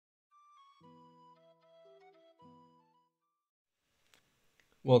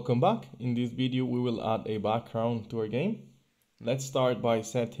Welcome back. In this video, we will add a background to our game. Let's start by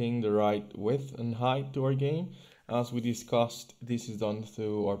setting the right width and height to our game. As we discussed, this is done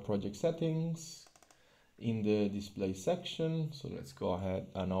through our project settings in the display section. So let's go ahead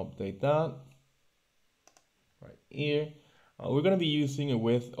and update that right here. We're going to be using a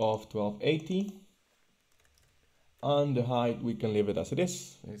width of 1280 and the height we can leave it as it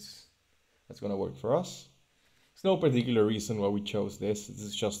is. That's going to work for us. There's no particular reason why we chose this. This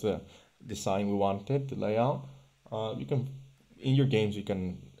is just the design we wanted to lay out. You can, in your games, you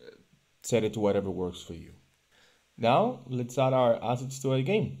can set it to whatever works for you. Now, let's add our assets to our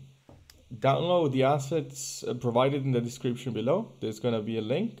game. Download the assets provided in the description below. There's going to be a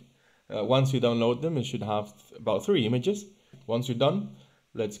link. Once you download them, it should have about 3 images. Once you're done,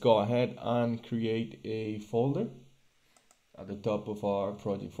 let's go ahead and create a folder at the top of our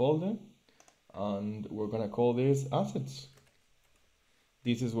project folder. And we're going to call this assets.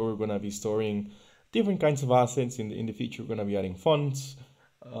 This is where we're going to be storing different kinds of assets. In the future, we're going to be adding fonts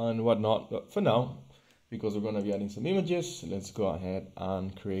and whatnot. But for now, because we're going to be adding some images, let's go ahead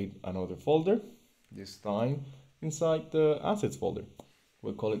and create another folder, this time inside the assets folder.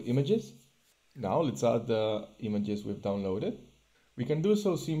 We'll call it images. Now let's add the images we've downloaded. We can do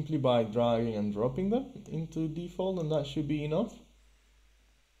so simply by dragging and dropping them into Defold, and that should be enough.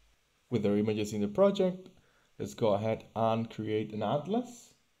 With our images in the project, let's go ahead and create an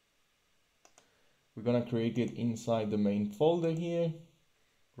atlas. We're going to create it inside the main folder here.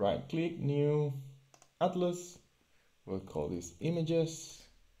 Right click, new atlas. We'll call this images.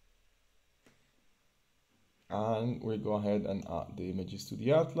 And we'll go ahead and add the images to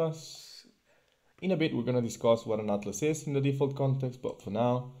the atlas. In a bit, we're going to discuss what an atlas is in the default context, but for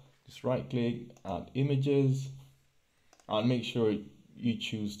now, just right click, add images, and make sure you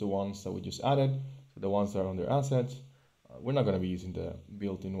choose the ones that we just added, so the ones that are under assets. We're not going to be using the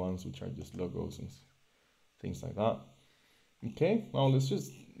built-in ones, which are just logos and things like that. Okay, well, let's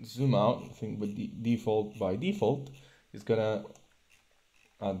just zoom out. I think with the default, by default, it's going to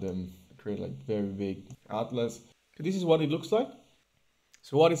add them, create like very big atlas. This is what it looks like.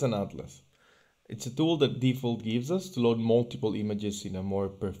 So what is an atlas? It's a tool that Defold gives us to load multiple images in a more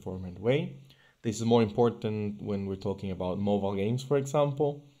performant way. This is more important when we're talking about mobile games, for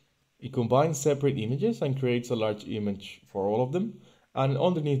example. It combines separate images and creates a large image for all of them. And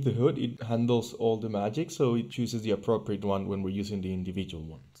underneath the hood, it handles all the magic, so it chooses the appropriate one when we're using the individual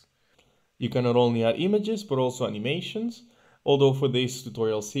ones. You can not only add images, but also animations. Although for this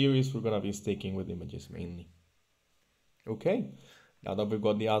tutorial series, we're going to be sticking with images mainly. Okay, now that we've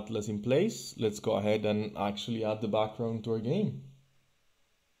got the atlas in place, let's go ahead and actually add the background to our game.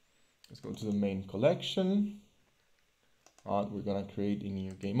 Let's go to the main collection, and we're going to create a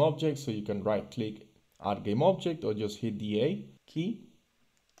new game object. So you can right click, add game object, or just hit the A key.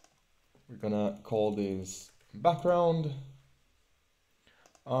 We're going to call this background.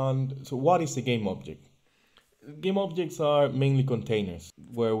 And so what is a game object? Game objects are mainly containers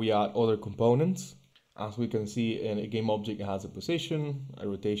where we add other components. As we can see, a game object has a position, a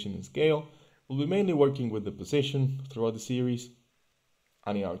rotation, and scale. We'll be mainly working with the position throughout the series.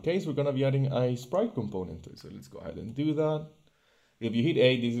 And in our case, we're going to be adding a sprite component to it. So let's go ahead and do that. If you hit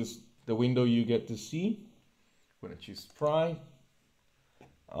A, this is the window you get to see. We're going to choose sprite.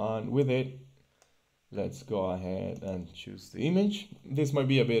 And with it, let's go ahead and choose the image. This might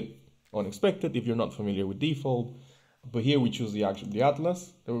be a bit unexpected if you're not familiar with Defold. But here we choose the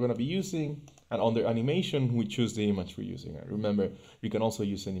atlas that we're going to be using. And under animation, we choose the image we're using. Remember, you can also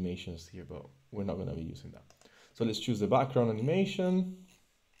use animations here, but we're not going to be using that. So let's choose the background animation.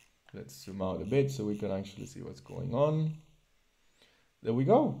 Let's zoom out a bit so we can actually see what's going on. There we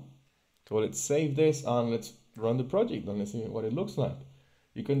go. So let's save this and let's run the project and let's see what it looks like.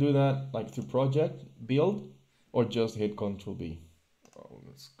 You can do that like through project, build, or just hit Ctrl B.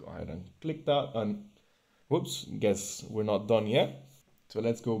 Let's go ahead and click that and whoops, guess we're not done yet. So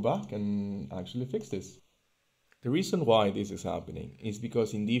let's go back and actually fix this. The reason why this is happening is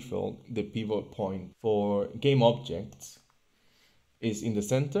because in Defold, the pivot point for game objects is in the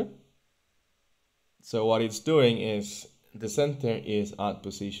center. So what it's doing is the center is at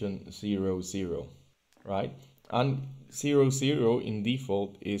position 0, 0, right? And 0, 0 in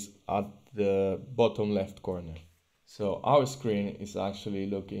Defold is at the bottom left corner. So our screen is actually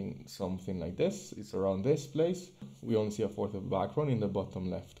looking something like this. It's around this place. We only see a fourth of the background in the bottom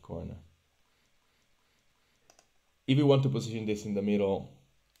left corner. If we want to position this in the middle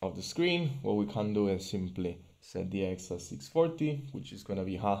of the screen, what we can do is simply set the X as 640, which is going to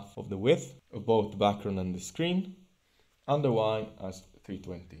be half of the width of both the background and the screen, and the Y as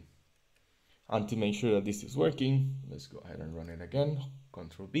 320. And to make sure that this is working, let's go ahead and run it again,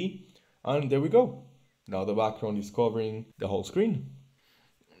 Control B, and there we go. Now the background is covering the whole screen.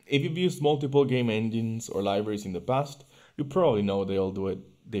 If you've used multiple game engines or libraries in the past, you probably know they all do it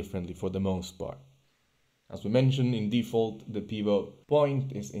differently for the most part. As we mentioned, in default, the pivot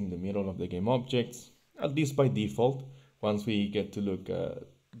point is in the middle of the game objects, at least by default. Once we get to look at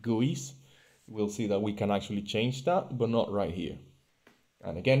GUIs, we'll see that we can actually change that, but not right here.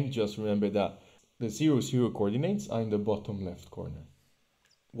 And again, just remember that the 0, 0 coordinates are in the bottom left corner.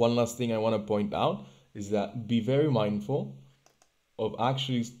 One last thing I want to point out is that be very mindful of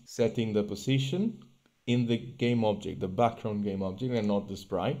actually setting the position in the game object, the background game object, and not the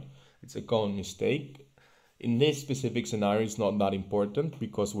sprite. It's a common mistake. In this specific scenario, it's not that important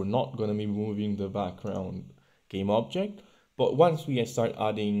because we're not going to be moving the background game object. But once we start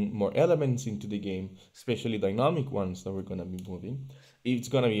adding more elements into the game, especially dynamic ones that we're going to be moving, it's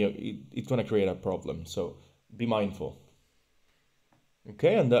going to create a problem. So be mindful.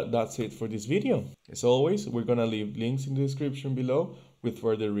 Okay, and that's it for this video. As always, we're going to leave links in the description below with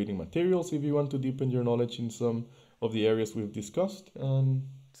further reading materials if you want to deepen your knowledge in some of the areas we've discussed. And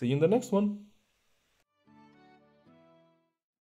see you in the next one.